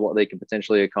customers what they can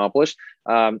potentially accomplish.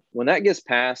 When that gets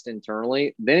passed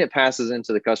internally, then it passes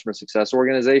into the customer success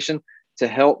organization to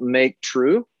help make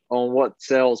true on what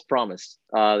sales promised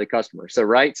the customer. So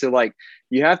like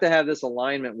you have to have this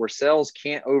alignment where sales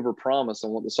can't overpromise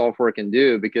on what the software can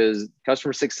do, because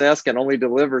customer success can only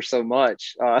deliver so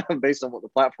much based on what the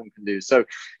platform can do. So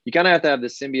you kind of have to have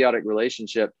this symbiotic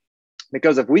relationship,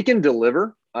 because if we can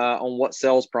deliver on what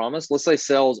sales promise, let's say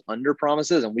sales under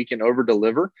promises and we can over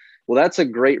deliver, well, that's a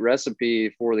great recipe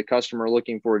for the customer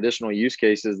looking for additional use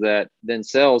cases that then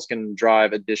sales can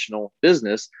drive additional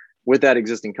business with that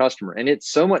existing customer. And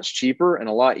it's so much cheaper and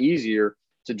a lot easier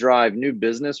to drive new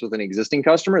business with an existing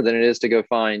customer than it is to go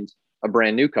find a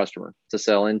brand new customer to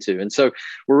sell into. And so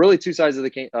we're really two sides of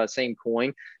the same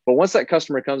coin. But once that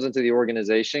customer comes into the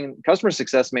organization, customer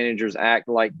success managers act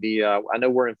like I know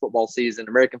we're in football season,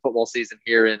 American football season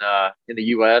here in the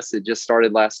US. It just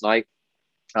started last night.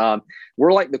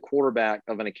 We're like the quarterback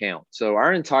of an account. So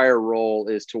our entire role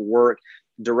is to work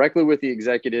directly with the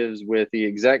executives, with the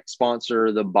exec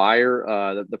sponsor, the buyer,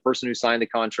 the person who signed the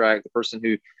contract, the person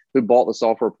who bought the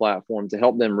software platform, to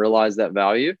help them realize that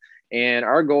value. And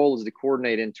our goal is to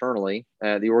coordinate internally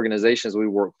the organizations we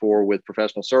work for with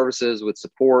professional services, with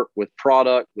support, with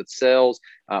product, with sales,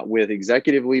 with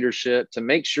executive leadership, to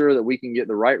make sure that we can get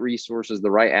the right resources, the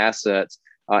right assets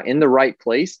in the right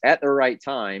place at the right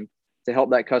time to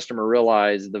help that customer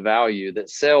realize the value that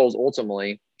sales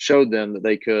ultimately showed them that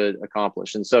they could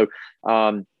accomplish. And so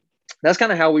that's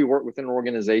kind of how we work within an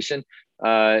organization.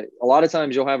 A lot of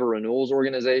times you'll have a renewals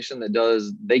organization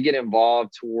they get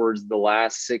involved towards the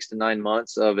last 6 to 9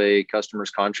 months of a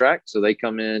customer's contract. So they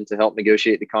come in to help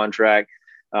negotiate the contract.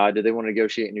 Do they want to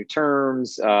negotiate new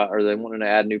terms? Or they want to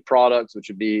add new products, which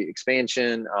would be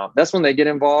expansion? That's when they get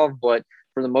involved. But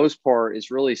for the most part, it's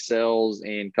really sales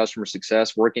and customer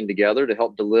success working together to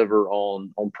help deliver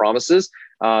on promises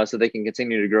so they can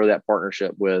continue to grow that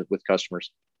partnership with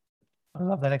customers. I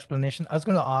love that explanation. I was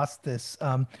going to ask this.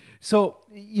 So,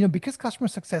 because customer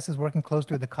success is working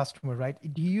closely with the customer, right?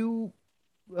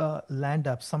 land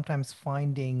up sometimes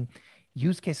finding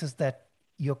use cases that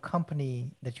your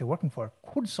company that you're working for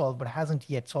could solve but hasn't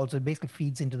yet solved. So it basically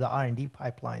feeds into the R&D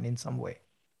pipeline in some way.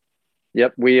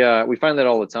 Yep, we find that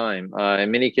all the time.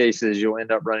 In many cases, you'll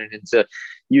end up running into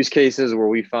use cases where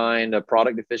we find a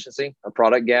product deficiency, a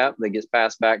product gap that gets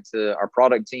passed back to our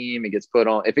product team. It gets put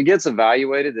on. If it gets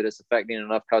evaluated that it's affecting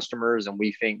enough customers, and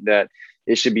we think that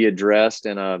it should be addressed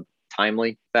in a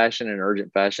timely fashion and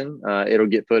urgent fashion, it'll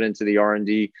get put into the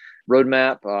R&D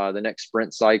roadmap, the next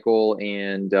sprint cycle,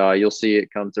 and you'll see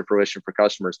it come to fruition for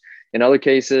customers. In other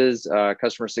cases,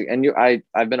 customers, and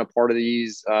I've been a part of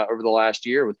these over the last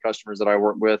year with customers that I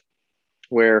work with,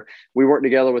 where we work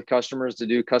together with customers to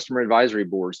do customer advisory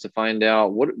boards to find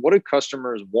out what do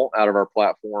customers want out of our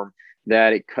platform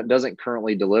that it doesn't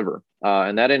currently deliver,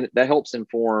 and that helps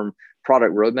inform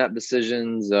product roadmap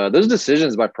decisions. Those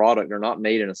decisions by product are not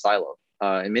made in a silo.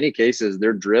 In many cases,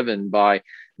 they're driven by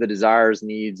the desires,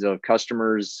 needs of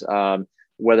customers,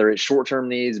 whether it's short-term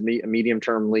needs,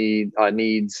 medium-term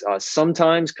needs.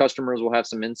 Sometimes customers will have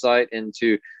some insight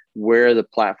into where the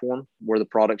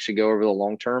product should go over the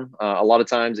long term. A lot of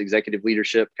times, executive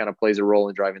leadership kind of plays a role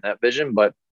in driving that vision.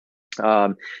 But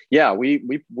yeah,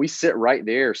 we sit right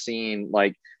there seeing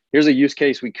like, here's a use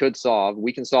case we could solve.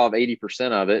 We can solve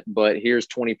 80% of it, but here's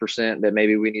 20% that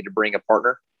maybe we need to bring a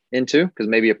partner into, because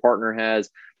maybe a partner has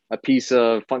a piece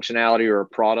of functionality or a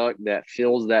product that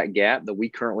fills that gap that we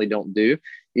currently don't do.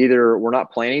 Either we're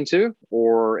not planning to,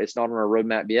 or it's not on our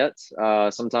roadmap yet.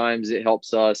 Sometimes it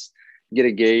helps us get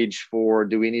a gauge for,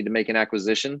 do we need to make an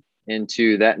acquisition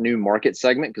into that new market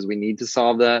segment because we need to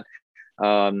solve that.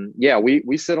 Yeah,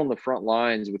 we sit on the front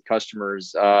lines with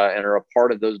customers and are a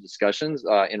part of those discussions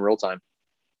in real time.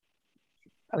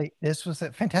 Ali, this was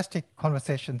a fantastic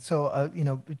conversation. So,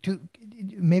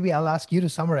 maybe I'll ask you to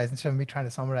summarize instead of me trying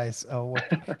to summarize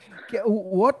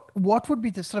what would be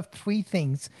the sort of three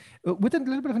things with a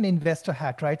little bit of an investor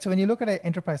hat, right? So when you look at an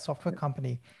enterprise software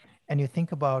company and you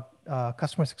think about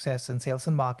customer success and sales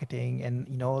and marketing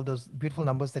and all those beautiful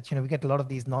numbers that we get a lot of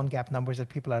these non-GAAP numbers that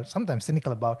people are sometimes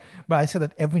cynical about, but I say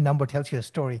that every number tells you a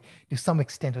story to some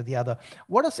extent or the other.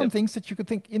 What are some things that you could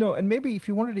think, and maybe if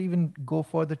you wanted to even go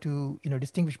further to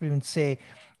distinguish between, say,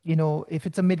 if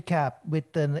it's a mid cap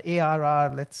with an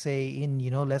ARR, let's say in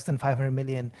less than 500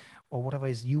 million or whatever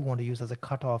is you want to use as a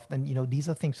cutoff, then these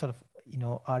are things sort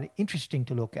of are interesting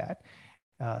to look at.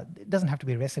 It doesn't have to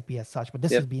be a recipe as such, but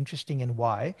this would be interesting, and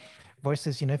why.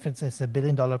 Versus, if it's a $1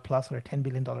 billion plus or a $10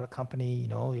 billion company,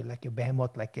 you're like your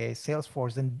behemoth, like a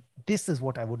Salesforce, then this is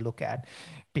what I would look at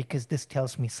because this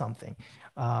tells me something.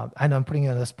 I know I'm putting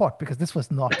you on the spot because this was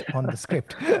not on the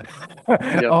script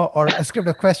or a script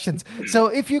of questions. So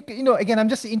if again, I'm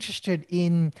just interested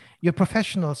in your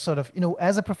professional sort of,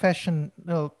 as a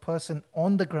professional person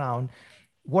on the ground,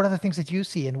 what are the things that you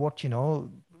see and what do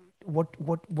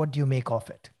you make of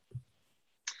it?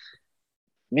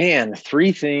 Man,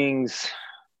 three things.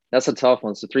 That's a tough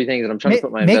one. So three things that I'm trying to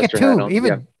put my investor hat on.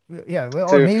 Even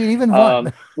or maybe even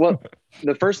one. Well,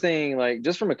 the first thing, like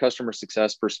just from a customer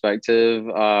success perspective,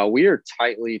 we are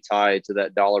tightly tied to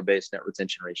that dollar-based net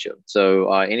retention ratio.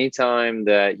 So anytime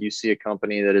that you see a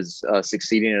company that is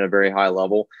succeeding at a very high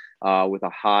level with a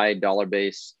high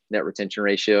dollar-based net retention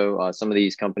ratio, some of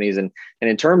these companies, and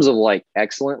in terms of like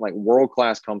excellent, like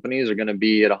world-class companies are going to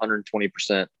be at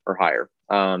 120% or higher.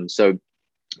 So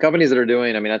companies that are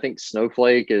doing, I think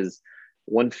Snowflake is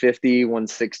 150,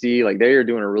 160, like they are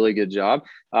doing a really good job.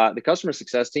 The customer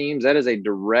success teams, that is a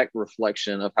direct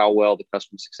reflection of how well the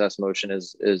customer success motion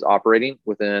is operating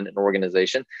within an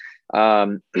organization.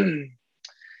 In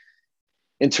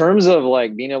terms of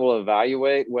like being able to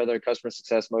evaluate whether a customer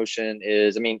success motion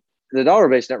is, the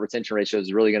dollar-based net retention ratio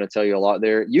is really going to tell you a lot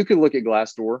there. You could look at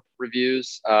Glassdoor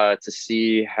reviews to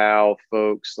see how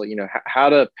folks, how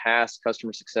to past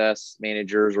customer success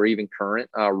managers or even current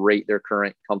rate their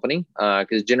current company.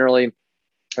 Because generally,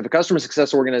 if a customer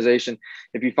success organization,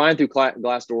 if you find through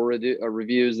Glassdoor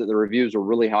reviews that the reviews were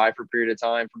really high for a period of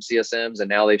time from CSMs and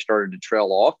now they've started to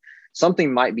trail off,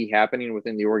 something might be happening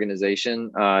within the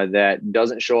organization that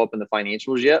doesn't show up in the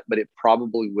financials yet, but it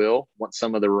probably will once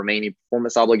some of the remaining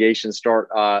performance obligations start,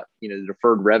 the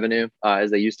deferred revenue,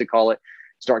 as they used to call it,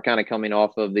 start kind of coming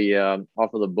off of the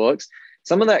books.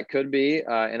 Some of that could be,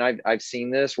 and I've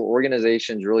seen this where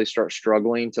organizations really start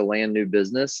struggling to land new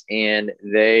business, and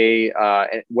they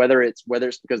whether it's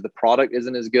because the product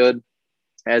isn't as good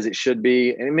as it should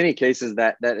be. And in many cases,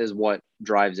 that is what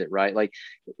drives it, right? Like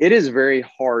it is very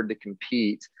hard to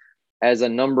compete as a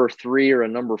number 3 or a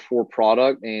number 4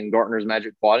 product in Gartner's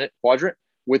Magic Quadrant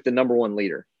with the number 1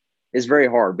 leader. is very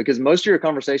hard because most of your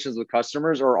conversations with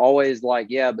customers are always like,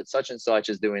 yeah, but such and such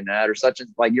is doing that, or such and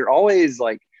like you're always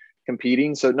like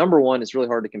competing. So number one, it's really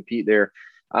hard to compete there.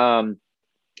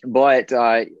 But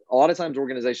a lot of times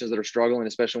organizations that are struggling,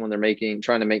 especially when they're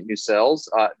trying to make new sales,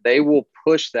 they will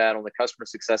push that on the customer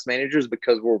success managers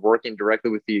because we're working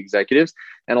directly with the executives.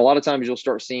 And a lot of times you'll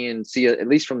start seeing, at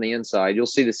least from the inside, you'll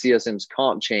see the CSM's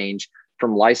comp change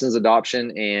from license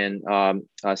adoption and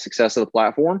success of the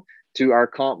platform to our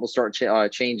comp will start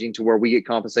changing to where we get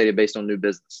compensated based on new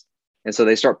business. And so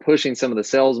they start pushing some of the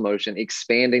sales motion,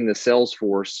 expanding the sales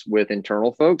force with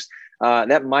internal folks.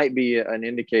 That might be an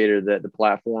indicator that the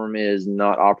platform is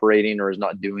not operating or is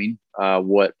not doing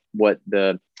what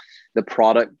the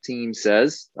product team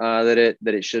says that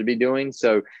it should be doing.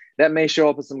 So that may show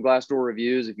up in some Glassdoor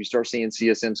reviews if you start seeing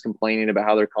CSMs complaining about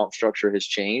how their comp structure has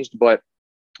changed. But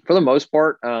for the most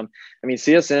part, I mean,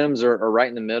 CSMs are right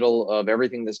in the middle of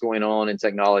everything that's going on in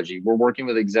technology. We're working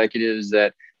with executives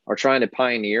that are trying to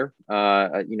pioneer,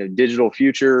 digital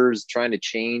futures, trying to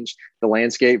change the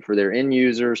landscape for their end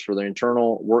users, for their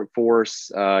internal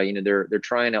workforce. They're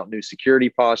trying out new security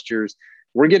postures.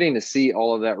 We're getting to see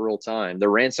all of that real time. The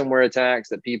ransomware attacks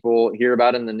that people hear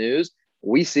about in the news,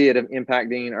 we see it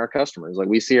impacting our customers. Like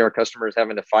we see our customers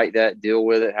having to fight that, deal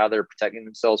with it, how they're protecting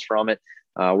themselves from it.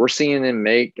 We're seeing them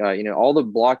make, all the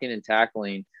blocking and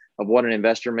tackling of what an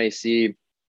investor may see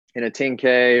in a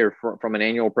 10K or from an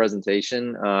annual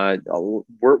presentation.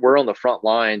 We're on the front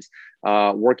lines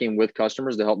working with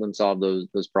customers to help them solve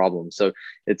those problems. So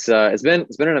it's been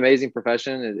an amazing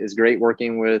profession. It's great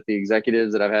working with the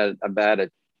executives that I've had a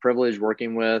privilege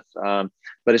working with. But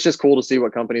it's just cool to see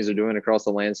what companies are doing across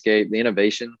the landscape, the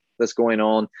innovation that's going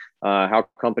on, how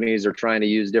companies are trying to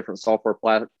use different software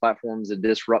platforms to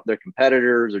disrupt their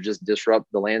competitors or just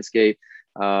disrupt the landscape.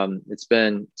 It's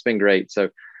been great. So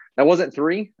that wasn't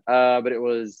three, but it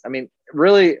was, I mean,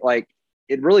 really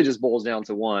it really just boils down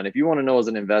to one. If you want to know as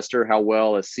an investor how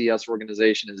well a CS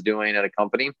organization is doing at a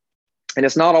company, and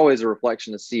it's not always a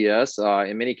reflection of CS.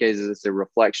 In many cases, it's a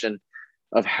reflection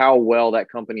of how well that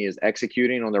company is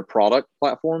executing on their product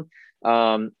platform.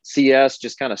 CS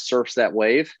just kind of surfs that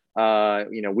wave.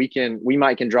 We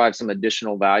might can drive some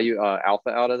additional value, alpha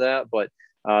out of that, but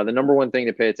the number one thing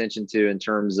to pay attention to in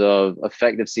terms of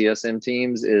effective CSM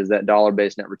teams is that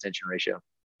dollar-based net retention ratio.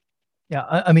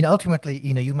 Yeah, I mean, ultimately,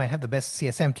 you might have the best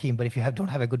CSM team, but if you don't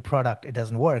have a good product, it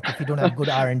doesn't work. If you don't have good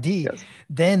R&D, yes.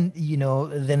 then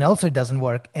also it doesn't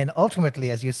work. And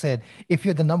ultimately, as you said, if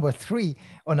you're the number 3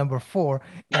 or number 4,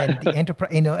 and the enterprise,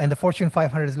 and the Fortune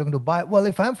 500 is looking to buy, well,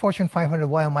 if I'm Fortune 500,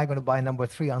 why am I going to buy number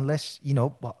 3 unless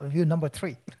if you're number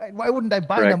 3, right? Why wouldn't I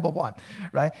buy Correct. number 1,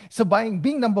 right? So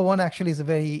being number 1 actually is a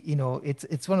very,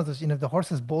 it's one of those, the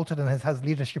horse is bolted and has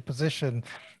leadership position.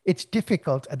 It's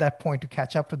difficult at that point to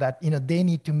catch up to that. They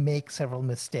need to make several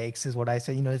mistakes, is what I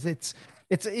say.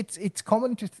 It's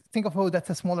common to think of, oh, that's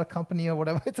a smaller company or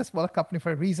whatever. It's a smaller company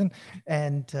for a reason.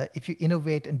 And if you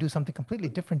innovate and do something completely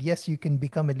different, yes, you can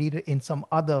become a leader in some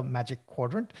other magic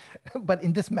quadrant. But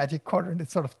in this magic quadrant,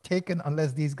 it's sort of taken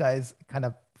unless these guys kind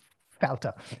of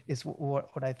falter, is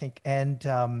what I think. And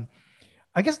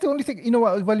I guess the only thing,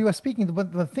 while you were speaking,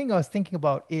 the thing I was thinking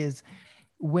about is,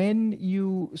 when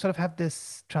you sort of have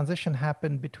this transition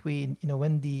happen between,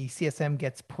 when the CSM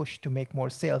gets pushed to make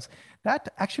more sales,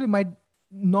 that actually might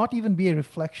not even be a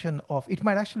reflection of, it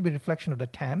might actually be a reflection of the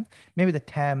TAM. Maybe the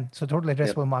TAM, so total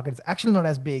addressable market, is actually not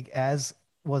as big as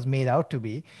was made out to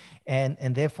be.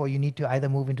 And therefore you need to either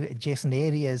move into adjacent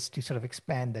areas to sort of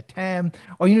expand the TAM,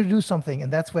 or you need to do something.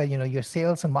 And that's where, your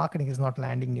sales and marketing is not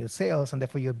landing new sales. And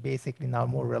therefore you're basically now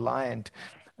more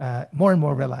and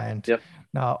more reliant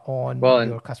now on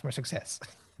your customer success.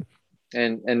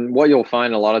 And what you'll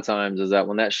find a lot of times is that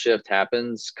when that shift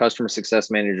happens, customer success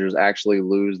managers actually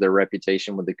lose their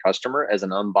reputation with the customer as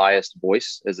an unbiased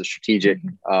voice, as a strategic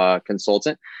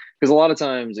consultant. Because a lot of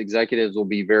times executives will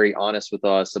be very honest with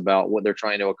us about what they're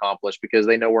trying to accomplish because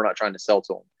they know we're not trying to sell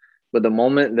to them. But the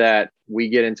moment that we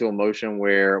get into a motion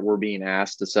where we're being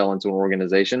asked to sell into an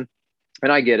organization,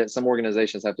 and I get it, some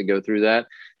organizations have to go through that.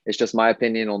 It's just my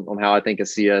opinion on how I think a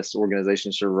CS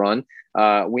organization should run.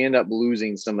 We end up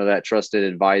losing some of that trusted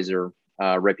advisor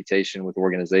reputation with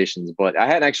organizations. But I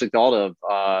hadn't actually thought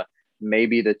of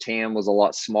maybe the TAM was a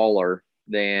lot smaller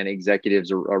than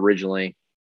executives originally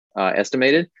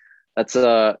estimated. That's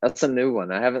a new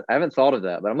one. I haven't thought of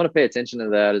that, but I'm going to pay attention to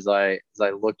that as I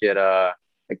look at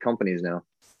companies now.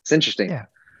 It's interesting. Yeah.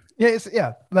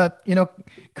 Yeah. But,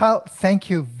 Kyle, thank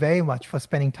you very much for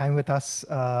spending time with us.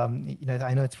 I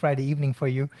know it's Friday evening for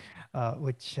you.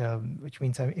 which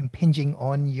means I'm impinging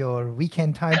on your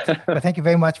weekend time. But thank you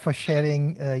very much for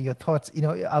sharing your thoughts.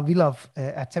 We love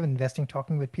at Seven Investing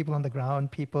talking with people on the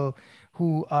ground, people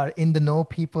who are in the know,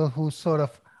 people who sort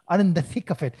of are in the thick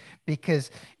of it,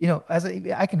 because as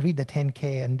I can read the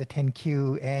 10K and the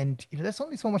 10Q, and there's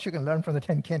only so much you can learn from the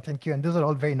 10K and 10Q, and those are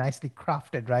all very nicely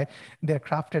crafted, right? They're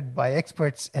crafted by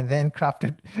experts and then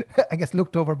crafted, I guess,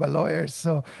 looked over by lawyers.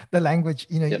 So the language,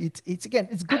 Yep. it's again,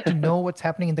 it's good to know what's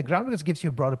happening in the ground, because it gives you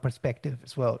a broader perspective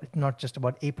as well. It's not just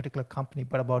about a particular company,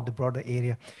 but about the broader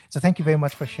area. So thank you very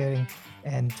much for sharing,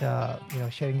 and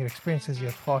sharing your experiences,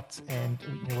 your thoughts, and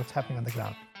what's happening on the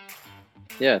ground.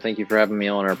 Yeah, thank you for having me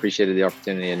on. I appreciated the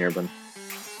opportunity, Anirban.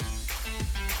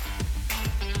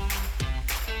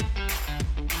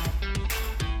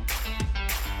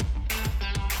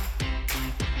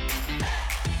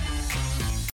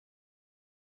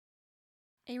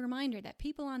 A reminder that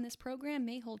people on this program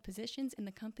may hold positions in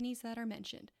the companies that are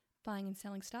mentioned. Buying and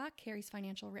selling stock carries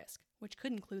financial risk, which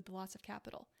could include the loss of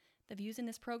capital. The views in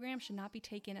this program should not be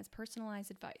taken as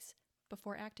personalized advice.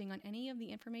 Before acting on any of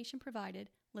the information provided,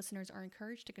 listeners are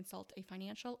encouraged to consult a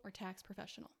financial or tax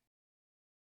professional.